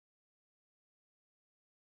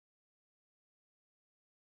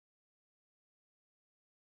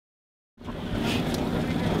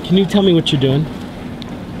can you tell me what you're doing?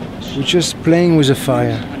 We're just playing with the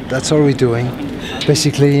fire. That's all we're doing.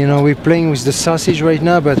 Basically, you know, we're playing with the sausage right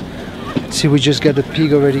now, but see, we just got the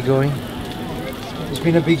pig already going. It's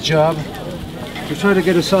been a big job. We try to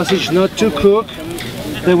get the sausage not too cooked,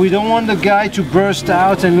 that we don't want the guy to burst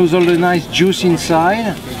out and lose all the nice juice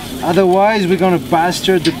inside. Otherwise, we're gonna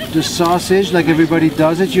bastard the sausage like everybody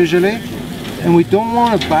does it usually. And we don't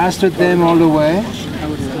want to bastard them all the way.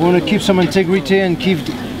 We want to keep some integrity and keep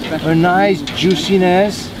a nice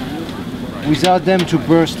juiciness without them to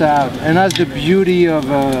burst out. And that's the beauty of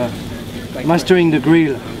mastering the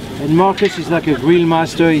grill. And Marcus is like a grill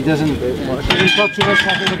master. He doesn't talk too much.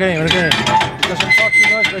 Look at him, look at him. He doesn't talk too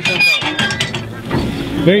much, but he doesn't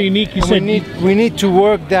talk. Very unique. You said we need to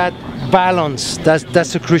work that balance.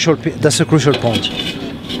 That's a crucial point.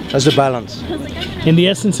 That's the balance. And the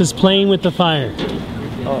essence is playing with the fire.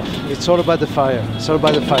 Oh, it's all about the fire. It's all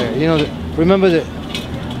about the fire. You know, remember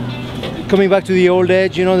coming back to the old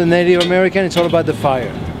age, you know, the Native American, it's all about the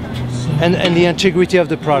fire. And the integrity of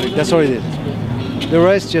the product. That's all it is. The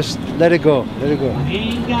rest, just let it go. Let it go.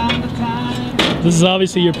 This is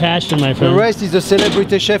obviously your passion, my friend. The rest is the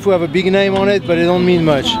celebrity chef who have a big name on it, but it don't mean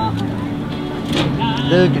much.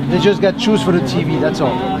 They just got choose for the TV, that's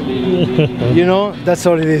all. You know, that's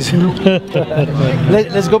all it is.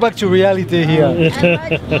 Let's go back to reality here.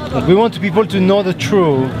 We want people to know the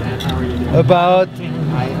truth about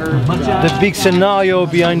the big scenario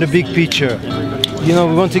behind the big picture. You know,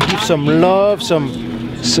 we want to give some love, some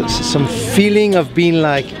feeling of being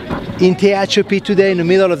like in Tehachapi today in the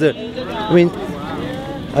middle of the... I mean,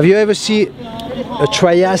 have you ever seen a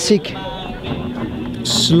Triassic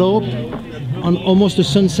slope on almost the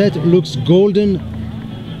sunset? It looks golden,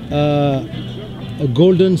 a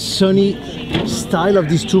golden sunny style of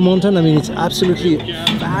these two mountains. I mean, it's absolutely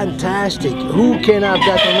fantastic. Who can have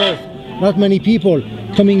that on earth? Not many people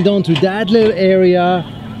coming down to that little area,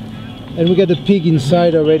 and we got the pig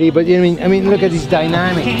inside already. But I mean, look at this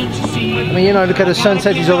dynamic. I mean, you know, look at the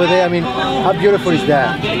sunset is over there. I mean, how beautiful is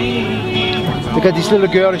that? Look at this little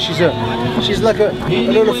girl. She's like a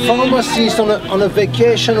little pharmacist on a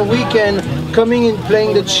vacation weekend, coming and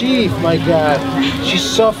playing the chief. My God, she's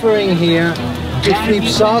suffering here to flip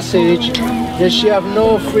sausage that she have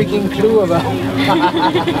no freaking clue about.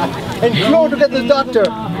 And Claude, look at the doctor.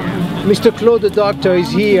 Mr. Claude, the doctor, is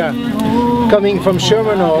here, coming from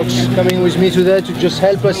Sherman Oaks, coming with me today to just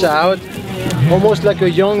help us out. Almost like a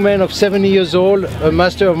young man of 70 years old, a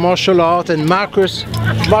master of martial art. And Marcus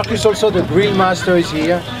also, the grill master, is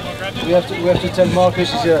here. We have to tell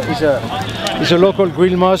Marcus he's a local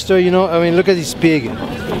grill master. You know, I mean, look at this pig.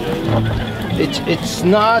 It's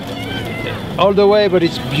not all the way, but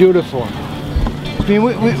it's beautiful. I mean,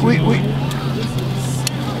 we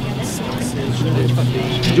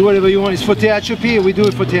do whatever you want. It's for Tehachapi. We do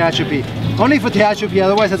it for Tehachapi. Only for Tehachapi.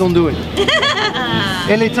 Otherwise, I don't do it.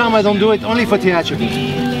 Any time I don't do it, only for Tehachapi.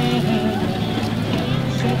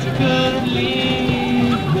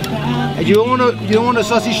 And you don't want the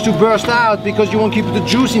sausage to burst out because you want to keep the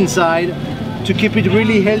juice inside to keep it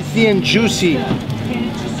really healthy and juicy.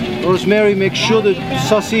 Rosemary, make sure the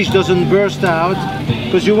sausage doesn't burst out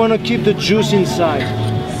because you want to keep the juice inside.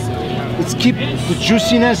 Keep the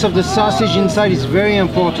juiciness of the sausage inside is very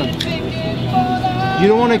important. You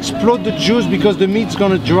don't want to explode the juice because the meat's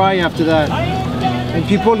going to dry after that. And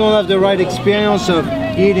people don't have the right experience of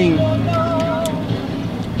eating.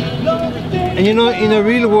 And you know, in a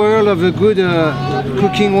real world of a good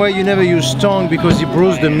cooking way, you never use tongue because it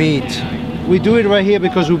bruises the meat. We do it right here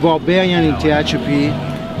because we're barbarian in Tehachapi,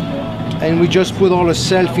 and we just put all the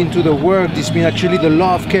self into the work. This means actually the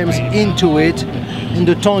love comes into it, and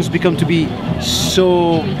the tongues become to be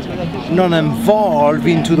so non-involved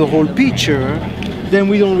into the whole picture. Then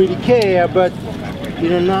we don't really care. But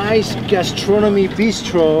in a nice gastronomy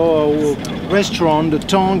bistro or restaurant, the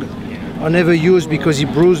tongue are never used because it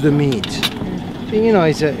bruises the meat. You know,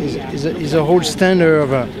 it's a whole standard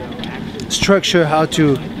of a structure how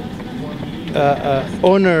to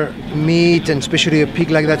honor meat, and especially a pig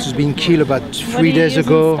like that who's been killed about 3 days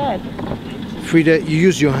ago. Instead? 3 days. You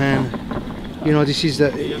use your hand. You know, this is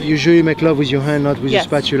usually you make love with your hand, not with a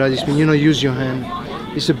spatula. This means, you know, use your hand.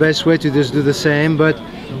 It's the best way to just do the same. But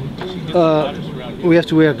we have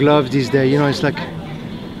to wear gloves these days. You know, it's like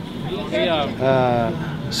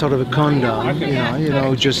sort of a condom. You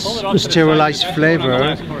know, just sterilized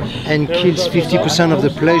flavor and kills 50% of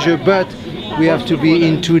the pleasure. But we have to be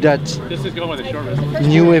into that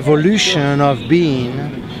new evolution of being.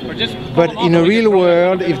 But in a real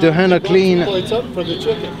world, if the hands are clean,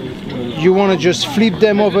 you want to just flip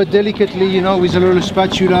them over delicately, you know, with a little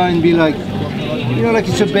spatula and be like, you know, like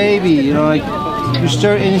it's a baby, you know, like You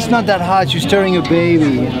stir, and it's not that hot. You're stirring a baby,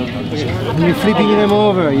 you know, and you're flipping them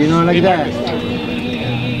over, you know, like that.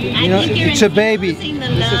 You know, it's a baby.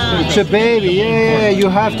 It's a baby. Yeah, you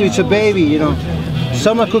have to. It's a baby. You know,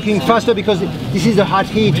 some are cooking faster because this is the hot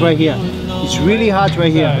heat right here. It's really hot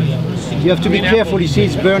right here. You have to be careful. You see,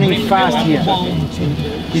 it's burning fast here.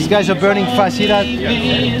 These guys are burning fast. See that?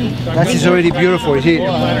 That is already beautiful. You see?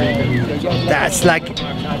 That's like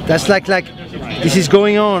this is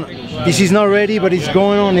going on. This is not ready, but it's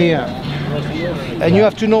going on here. And you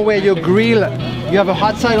have to know where your grill. You have a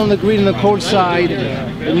hot side on the grill and a cold side,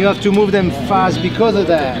 and you have to move them fast because of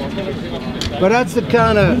that. But that's the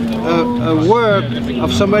kind of work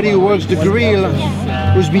of somebody who works the grill,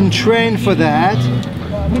 who's been trained for that,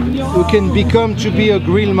 who can become to be a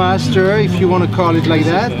grill master, if you want to call it like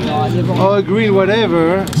that, or a grill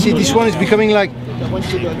whatever. See, this one is becoming like,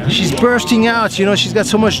 she's bursting out, you know, she's got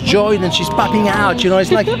so much joy and she's popping out, you know,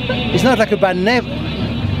 it's like, it's not like a bad nap.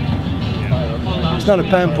 It's not a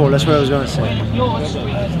pimple, that's what I was going to say.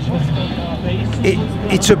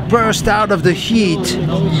 It's a burst out of the heat,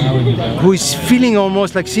 who is feeling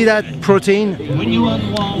almost like, see that protein?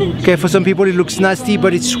 Okay, for some people it looks nasty,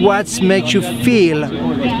 but it's what makes you feel,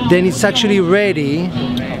 then it's actually ready,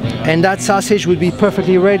 and that sausage would be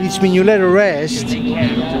perfectly ready. It's when you let it rest,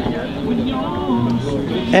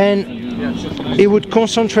 and it would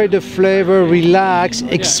concentrate the flavor, relax,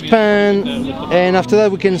 expand, and after that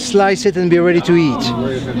we can slice it and be ready to eat.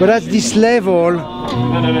 But at this level,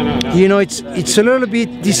 you know, it's a little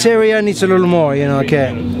bit, this area needs a little more, you know,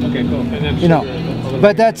 okay. You know,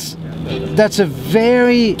 but that's a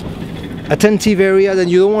very attentive area. Then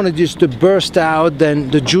you don't want to just burst out, then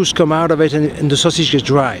the juice come out of it and the sausage gets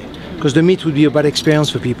dry, because the meat would be a bad experience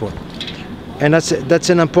for people. And that's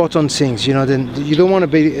an important thing, you know. Then you don't want to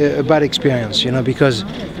be a bad experience, you know, because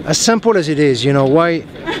as simple as it is, you know, why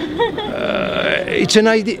it's an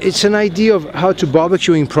idea of how to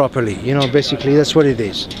barbecuing properly, you know. Basically, that's what it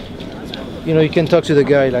is. You know, you can talk to the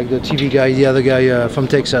guy, like the TV guy, the other guy from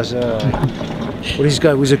Texas. What is this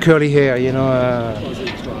guy with the curly hair? You know,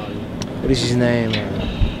 what is his name?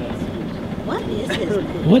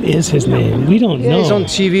 What is his name? We don't know. He's on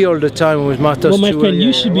TV all the time with Martha Well, my Stewart. friend,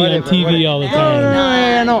 you should be on TV all the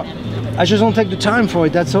time. No. I just don't take the time for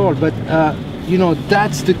it, that's all. But, you know,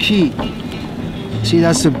 that's the key. See,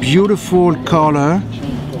 that's a beautiful color.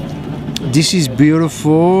 This is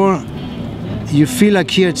beautiful. You feel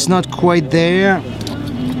like here it's not quite there.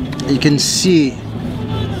 You can see,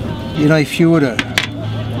 you know, if you would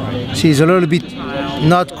see, it's a little bit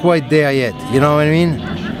not quite there yet. You know what I mean?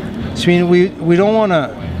 So, I mean, we don't want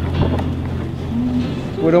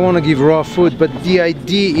to give raw food, but the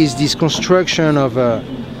idea is this construction of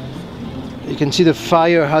you can see the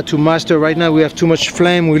fire, how to master. Right now we have too much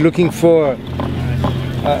flame. We're looking for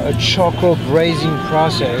a charcoal braising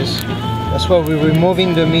process. That's why we're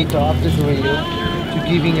removing the meat off the grill to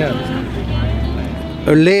giving a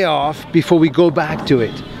layoff before we go back to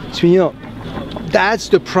it. So, you know, that's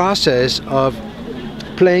the process of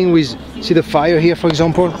playing with. See the fire here, for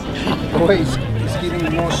example? It's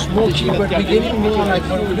getting more smoky, but we're getting more like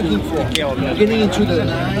what we're looking for. We're getting into the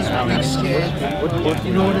nice big scale.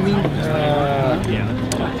 You know what I mean?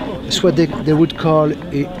 It's what they would call,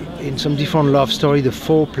 in some different love story, the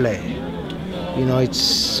foreplay. You know,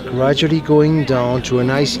 it's gradually going down to a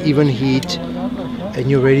nice even heat,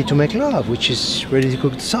 and you're ready to make love, which is ready to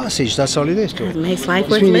cook the sausage. That's all it is. It makes life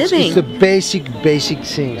worth living. It's the basic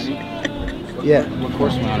things. Yeah. What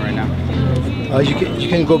course am I on right now? You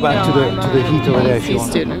can go back to the heat over there if you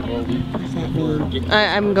want. Student.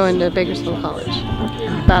 I'm going to Bakersfield College.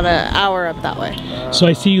 About an hour up that way. So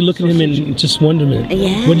I see you look at him in just wonderment.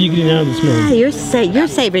 Yeah. What are you getting out of this man? You're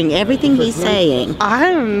savoring everything he's saying.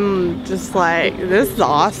 I'm just like, this is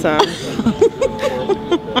awesome.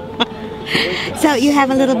 So you have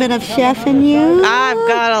a little bit of chef in you? I've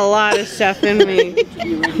got a lot of chef in me.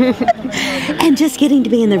 And just getting to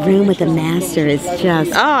be in the room with the master is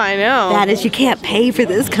just... Oh, I know. That is, you can't pay for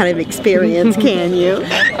this kind of experience, can you?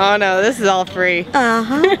 Oh no, this is all free.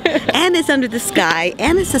 Uh-huh. And it's under the sky,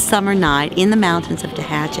 and it's a summer night in the mountains of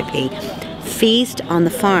Tehachapi. Feast on the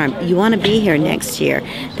farm. You want to be here next year.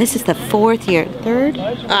 This is the fourth year. Third,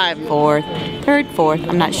 fourth,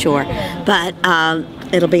 I'm not sure. But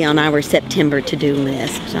it'll be on our September to-do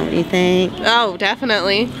list, don't you think? Oh,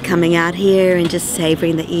 definitely. Coming out here and just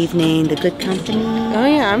savoring the evening, the good company. Oh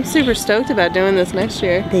yeah, I'm super stoked about doing this next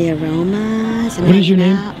year. The aromas. And What is your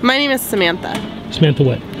name? My name is Samantha Samantha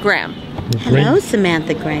what? Graham. Hello,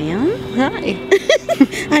 Samantha Graham. Hi.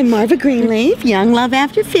 I'm Marva Greenleaf, Young Love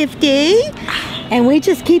After 50. And we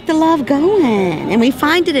just keep the love going. And we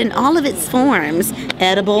find it in all of its forms.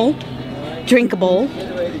 Edible, drinkable,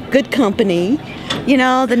 good company. You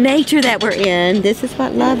know, the nature that we're in, this is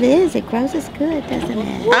what love is. It grows us good, doesn't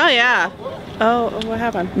it? Oh yeah. Oh, what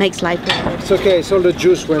happened? Makes life good. It's okay, it's all the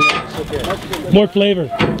juice when it's okay. More flavor.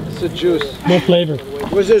 It's the juice. More flavor.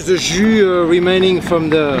 Was there's the jus remaining from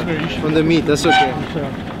the meat, that's okay.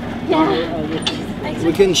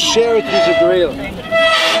 We can share it with the grill.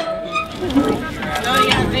 Oh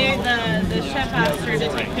yeah, the chef asked her to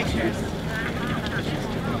take pictures.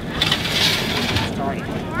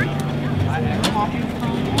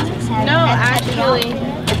 No, actually,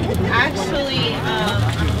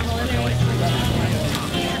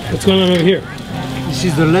 What's going on over here? This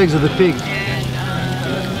is the legs of the pig.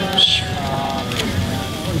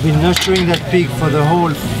 We've been nurturing that pig for the whole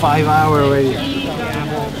 5 hours already.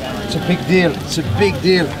 It's a big deal. It's a big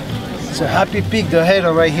deal. It's a happy pig. The head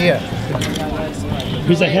are right here.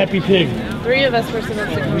 Who's a happy pig? 3 of us were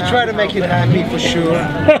supposed to come We out. try to make it happy for sure.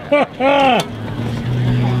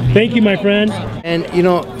 Thank you, my friend. And you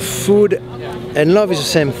know, food and love is the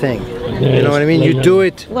same thing. Yeah, You know what I mean? You do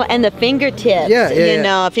it. Well, and the fingertips. Yeah, yeah. You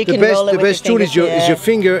know, if you the can best, roll it the with best your tool is your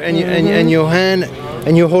finger and, and your hand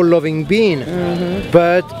and your whole loving being.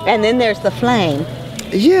 But And then there's the flame.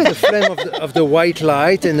 yeah, the flame of the white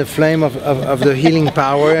light and the flame of the healing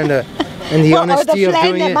power and the Well, or the honesty of flame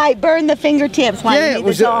doing that it. might burn the fingertips while Yeah, you it need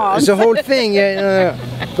was the song. it's a whole thing. Yeah,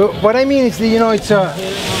 but what I mean is, you know, it's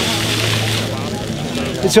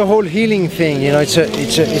a whole healing thing. You know, it's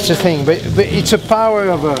a thing. But it's a power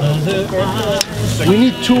of a. We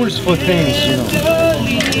need tools for things. You know,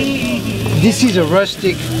 this is a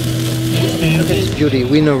rustic. Look at this beauty.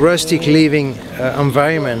 We're in a rustic living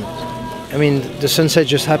environment. I mean, the sunset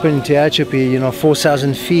just happened in Tehachapi. You know,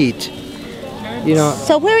 4,000 feet. You know,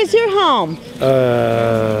 So where is your home?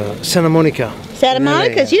 Santa Monica. Santa Yeah,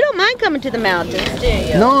 Monica. yeah. You don't mind coming to the mountains, do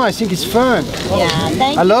you? No, I think it's fun. Yeah,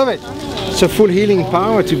 thank I you. love it. It's a full healing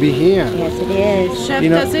power to be here. Yes, it is. Chef, You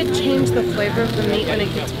know- does it change the flavor of the meat when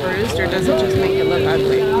it gets bruised, or does it just make it look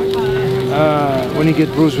ugly? When you get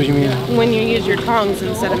bruised, what do you mean? When you use your tongs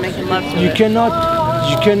instead of making love to You it.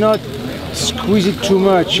 cannot squeeze it too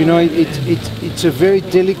much. You know, it's a very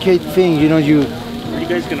delicate thing. You know, Are you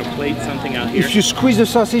guys gonna plate something out here? if you squeeze the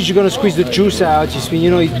sausage, you're gonna squeeze the juice out. You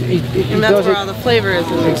know, it And that's does where it. all the flavor is.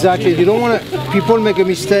 Exactly. You don't want to. People make a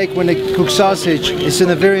mistake when they cook sausage. It's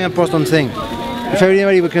a very important thing. If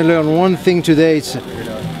anybody can learn one thing today, it's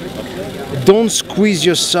don't squeeze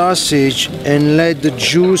your sausage and let the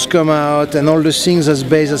juice come out and all the things that's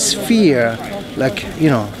based as fear. Like, you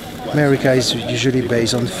know, America is usually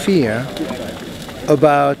based on fear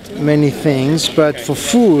about many things, but for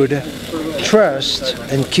food, trust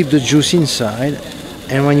and keep the juice inside.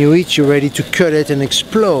 And when you eat, you're ready to cut it and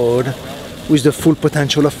explode with the full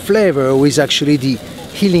potential of flavor, with actually the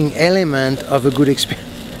healing element of a good experience.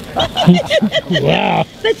 Wow.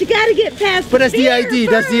 But you got to get past But that's the fear idea,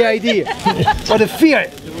 that's the idea. But the fear,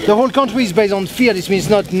 the whole country is based on fear. This means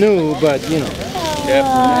not new, but you know.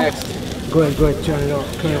 Next. Go ahead, turn it off.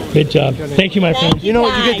 Come on. Good job. Thank you, my friend. You know,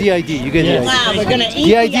 you get the idea, you get the idea. Wow, we're going to eat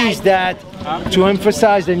The idea is that to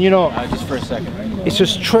emphasize, and you know, Just for a second. it's a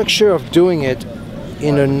structure of doing it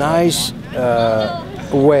in a nice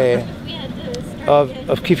way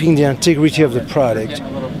of keeping the integrity of the product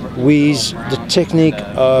with the technique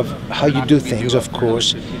of how you do things, of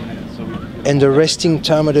course, and the resting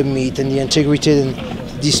time of the meat and the integrity. And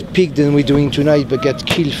this pig that we're doing tonight but got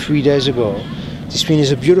killed 3 days ago. This means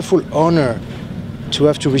it's a beautiful honor to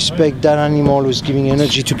have to respect that animal who's giving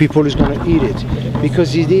energy to people who's going to eat it,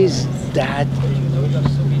 because it is that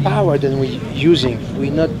power that we're using.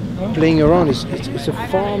 We're not playing around. It's a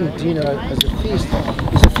farm dinner as a feast.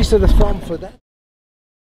 It's a feast of the farm for that.